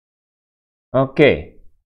Okay.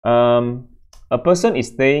 A person is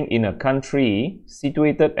staying in a country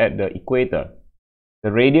situated at the equator.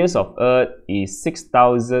 The radius of Earth is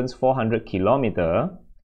 6,400 kilometers.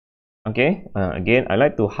 Okay. Again, I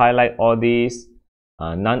like to highlight all these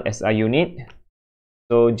non-SI unit.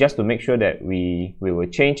 So just to make sure that we will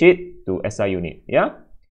change it to SI unit. Yeah.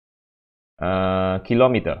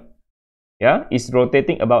 Kilometer. Yeah. Is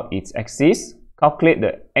rotating about its axis. Calculate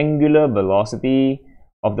the angular velocity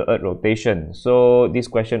of the Earth rotation. So this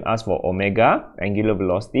question asks for omega, angular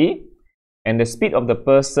velocity, and the speed of the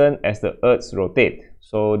person as the Earth rotate.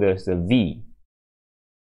 So there's a V.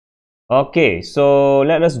 Okay, so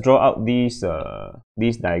let us draw out this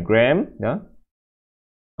diagram. Yeah.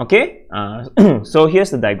 Okay. So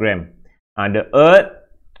here's the diagram. The Earth.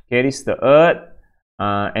 Okay, this is the Earth,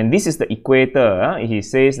 and this is the equator. He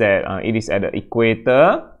says that it is at the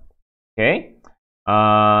equator. Okay.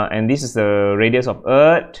 And this is the radius of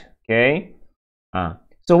Earth. Okay.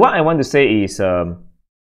 So what I want to say is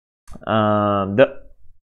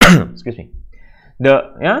excuse me.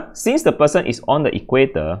 Since the person is on the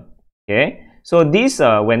equator, okay. So this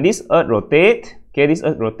when this Earth rotate, okay,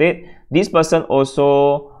 this person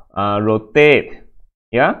also rotate,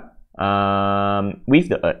 yeah, with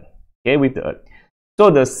the Earth, okay, with the Earth.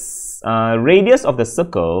 So the radius of the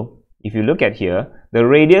circle, if you look at here, the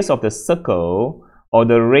radius of the circle or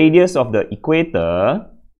the radius of the equator,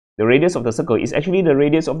 the radius of the circle is actually the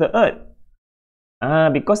radius of the Earth.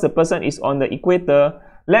 Because the person is on the equator.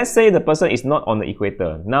 Let's say the person is not on the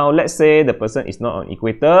equator. Now, let's say the person is not on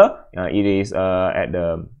equator. It is at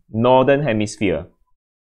the northern hemisphere.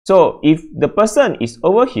 So, if the person is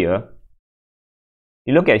over here,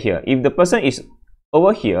 you look at here. If the person is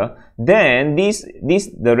over here, then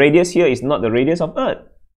the radius here is not the radius of Earth.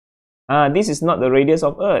 This is not the radius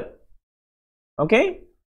of Earth. Okay?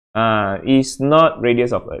 It's not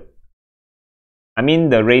radius of Earth. I mean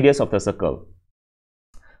the radius of the circle.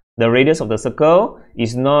 The radius of the circle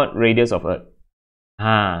is not radius of Earth.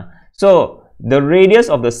 So the radius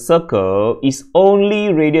of the circle is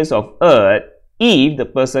only radius of Earth if the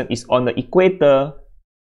person is on the equator.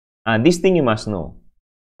 This thing you must know.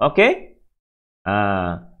 Okay?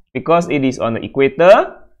 Because it is on the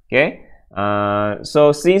equator. Okay?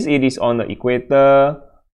 So since it is on the equator,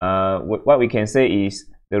 what we can say is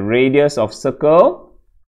the radius of circle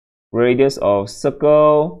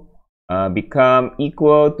become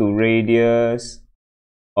equal to radius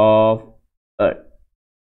of Earth.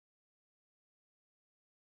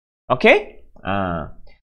 Okay?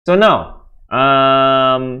 So now,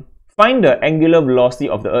 find the angular velocity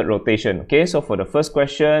of the Earth rotation. Okay, so for the first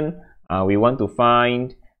question, we want to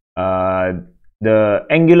find the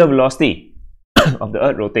angular velocity of the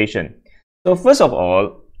Earth rotation. So first of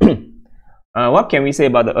all, what can we say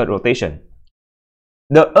about the Earth rotation?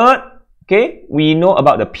 The Earth, okay, we know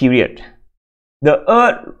about the period. The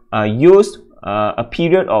Earth used a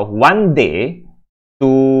period of 1 day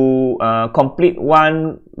to complete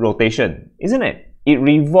one rotation, isn't it? It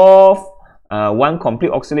revolved one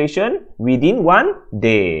complete oscillation within 1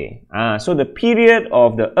 day. So the period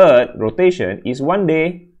of the Earth rotation is 1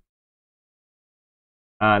 day.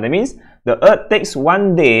 That means the Earth takes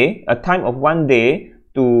 1 day, a time of 1 day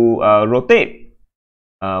to rotate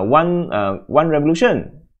one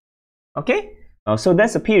revolution. Okay, so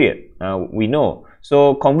that's a period we know.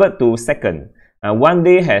 So convert to second. 1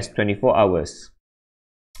 day has 24 hours.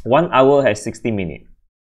 1 hour has 60 minutes.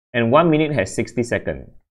 And 1 minute has 60 seconds.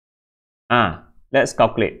 Let's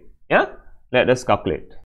calculate. Yeah, let us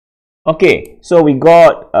calculate. Okay, so we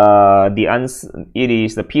got the answer.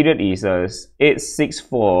 The period is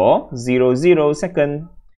 86400 seconds.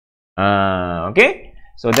 Okay,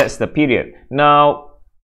 so that's the period. Now,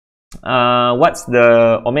 what's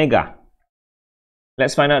the omega?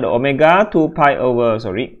 Let's find out the omega. 2 pi over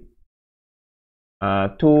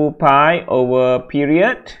 2 pi over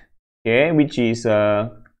period. Okay, which is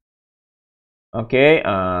okay.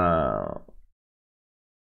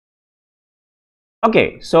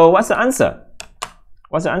 Okay, so what's the answer?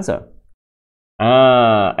 What's the answer?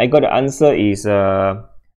 I got the answer is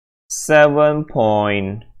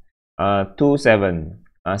 7.27.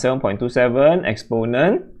 7.27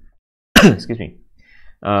 exponent excuse me,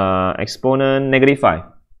 exponent -5.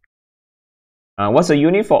 What's the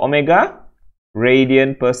unit for omega?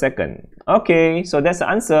 Radian per second. Okay, so that's the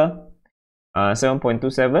answer.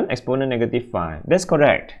 7.27 exponent -5. That's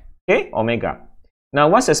correct. Okay, omega. Now,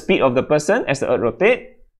 what's the speed of the person as the Earth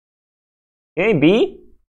rotate? Okay, B.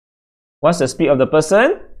 What's the speed of the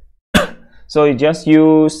person? So you just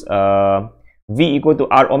use V equal to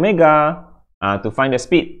R omega to find the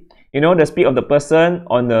speed. You know the speed of the person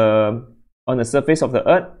on the surface of the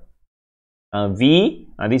Earth? V.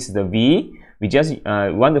 This is the V. We just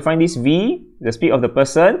want to find this V, the speed of the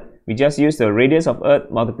person. We just use the radius of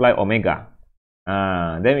Earth multiply omega.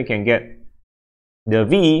 Then we can get the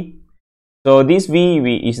V. So this V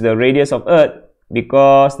is the radius of Earth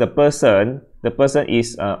because the person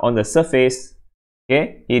is on the surface.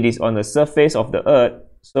 Okay, it is on the surface of the Earth.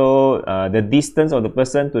 So the distance of the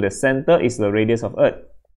person to the center is the radius of Earth.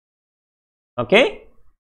 Okay,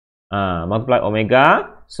 multiply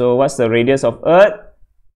omega. So what's the radius of Earth?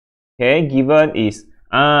 Okay, given is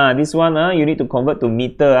this one you need to convert to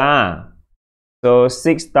meter. So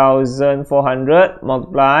 6,400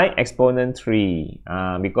 multiply exponent 3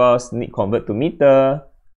 because need convert to meter.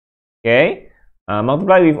 Okay,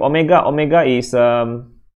 multiply with omega. Omega is okay,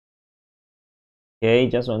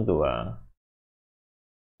 just want to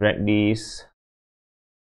drag this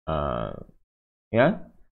yeah,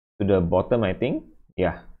 to the bottom, I think.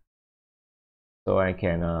 Yeah, so I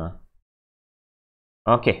can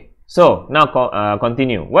okay. So now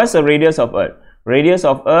continue. What's the radius of Earth? Radius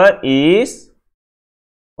of Earth is,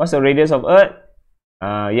 what's the radius of Earth?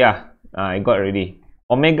 Yeah, I got already.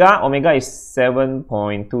 Omega is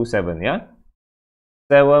 7.27. Yeah,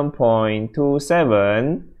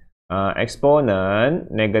 7.27 exponent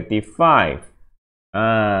 -5.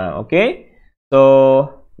 Okay,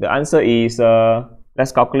 so the answer is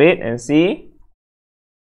let's calculate and see.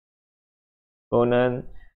 Exponent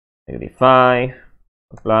 -5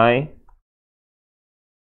 apply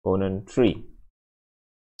exponent 3.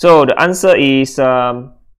 So the answer is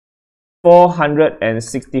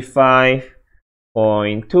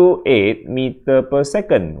 465.28 meter per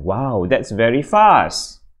second. Wow, that's very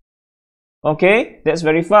fast. Okay, that's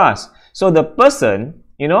very fast. So the person,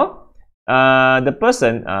 you know, the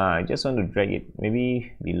person, I just want to drag it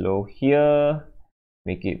maybe below here,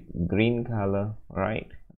 make it green color,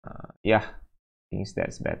 right? Yeah, I think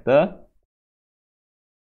that's better.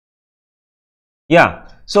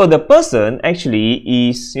 Yeah, so the person actually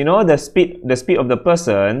is, you know, the speed of the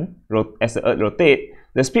person as the Earth rotate,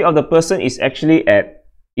 the speed of the person is actually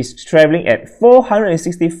traveling at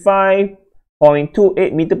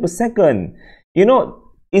 465.28 meter per second. You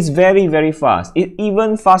know, it's very, very fast. It's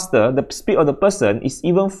even faster. The speed of the person is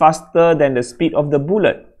even faster than the speed of the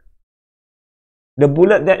bullet. The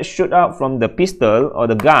bullet that shoot out from the pistol or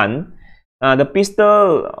the gun, the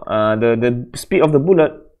speed of the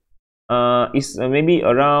bullet is maybe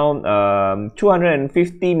around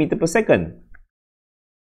 250 meter per second.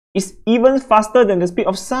 It's even faster than the speed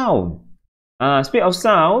of sound. Speed of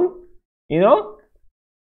sound, you know,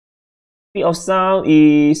 speed of sound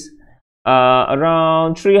is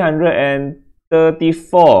around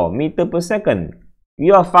 334 meter per second.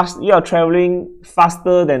 You are traveling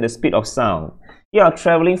faster than the speed of sound. You are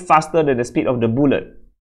traveling faster than the speed of the bullet.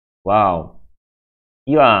 Wow.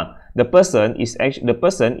 The person is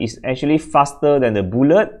actually faster than the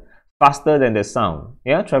bullet, faster than the sound.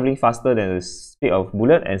 Yeah, traveling faster than the speed of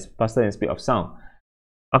bullet and faster than the speed of sound.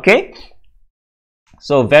 Okay,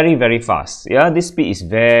 so very, very fast. Yeah, this speed is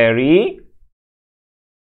very,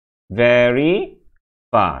 very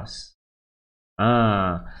fast.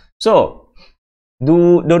 So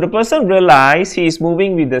do the person realize he is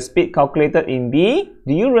moving with the speed calculated in B?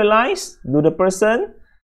 Do you realize? Do the person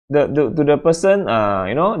you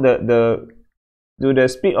know, do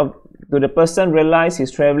the person realize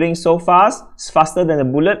he's traveling so fast? It's faster than a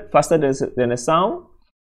bullet, faster than a sound.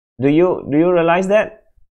 Do you realize that?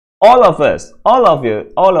 All of us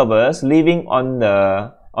living on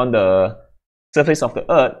the surface of the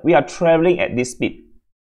Earth, we are traveling at this speed,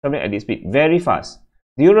 very fast.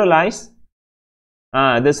 Do you realize?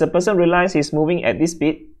 Does the person realize he's moving at this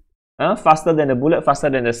speed, faster than the bullet, faster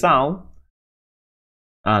than the sound?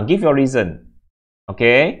 Give your reason.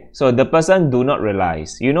 Okay, so the person do not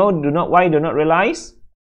realize. You know, why do not realize?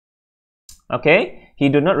 Okay, he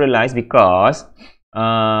do not realize because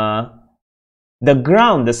the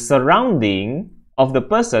ground, the surrounding of the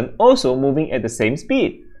person also moving at the same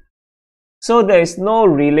speed. So there is no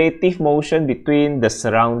relative motion between the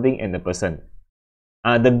surrounding and the person.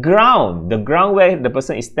 The ground where the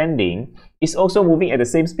person is standing is also moving at the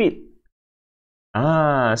same speed.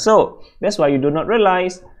 So that's why you do not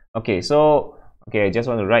realize. Okay, so I just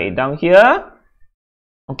want to write it down here.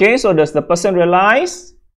 Okay, so does the person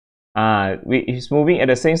realize he's moving at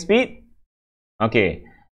the same speed? Okay,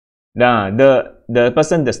 the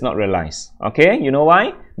person does not realize. Okay, you know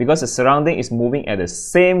why? Because the surrounding is moving at the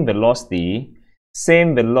same velocity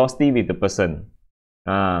with the person.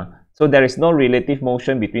 So there is no relative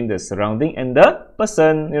motion between the surrounding and the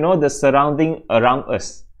person. You know, the surrounding around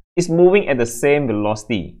us is moving at the same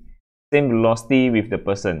velocity with the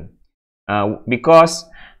person, because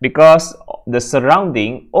the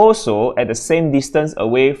surrounding also at the same distance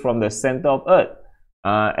away from the center of Earth.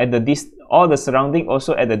 All the surrounding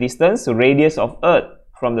also at the distance, radius of Earth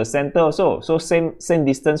from the center also. So same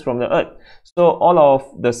distance from the Earth. So all of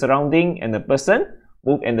the surrounding and the person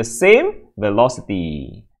move in the same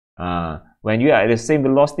velocity. When you are at the same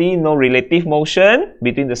velocity, no relative motion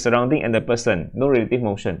between the surrounding and the person. No relative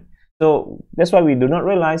motion. So that's why we do not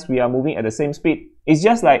realize we are moving at the same speed. It's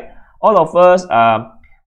just like all of us are,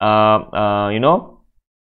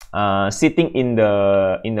 sitting in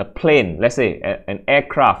the plane. Let's say an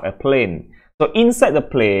aircraft, a plane. So inside the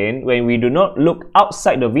plane, when we do not look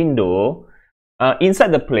outside the window,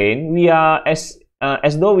 inside the plane, we are as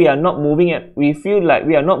though we are not moving. We feel like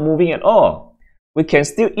we are not moving at all. We can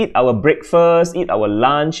still eat our breakfast, eat our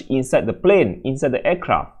lunch inside the plane, inside the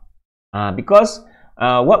aircraft, because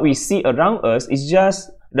what we see around us is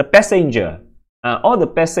just the passenger. All the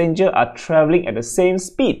passengers are traveling at the same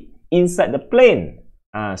speed inside the plane.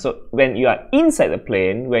 So when you are inside the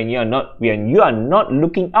plane, when you are not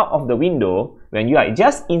looking out of the window, when you are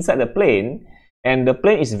just inside the plane, and the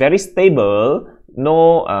plane is very stable,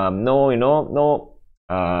 no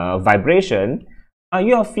vibration,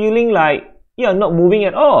 you are feeling like you are not moving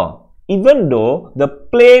at all, even though the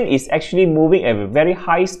plane is actually moving at a very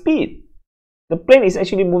high speed. The plane is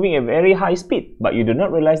actually moving at a very high speed, but you do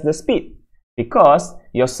not realize the speed because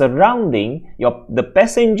your surrounding, the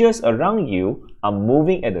passengers around you are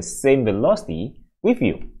moving at the same velocity with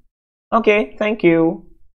you. Okay, thank you.